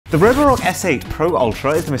The Roborock S8 Pro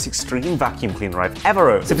Ultra is the most extreme vacuum cleaner I've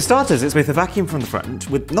ever owned. So for starters, it's with a vacuum from the front,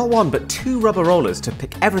 with not one but two rubber rollers to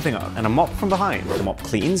pick everything up, and a mop from behind. The mop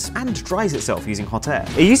cleans and dries itself using hot air.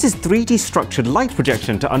 It uses 3D structured light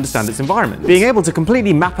projection to understand its environment, being able to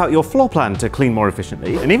completely map out your floor plan to clean more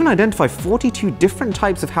efficiently, and even identify 42 different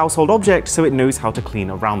types of household objects so it knows how to clean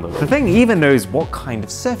around them. The thing even knows what kind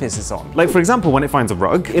of surface it's on. Like for example, when it finds a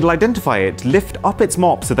rug, it'll identify it, lift up its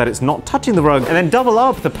mop so that it's not touching the rug, and then double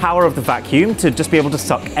up the power of the vacuum to just be able to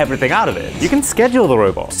suck everything out of it. You can schedule the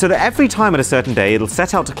robot so that every time at a certain day it'll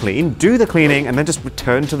set out to clean, do the cleaning, and then just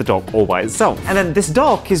return to the dock all by itself. And then this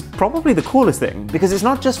dock is probably the coolest thing, because it's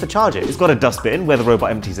not just for charging. It's got a dustbin where the robot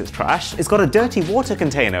empties its trash, it's got a dirty water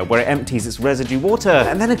container where it empties its residue water,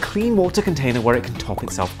 and then a clean water container where it can top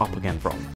itself up again from.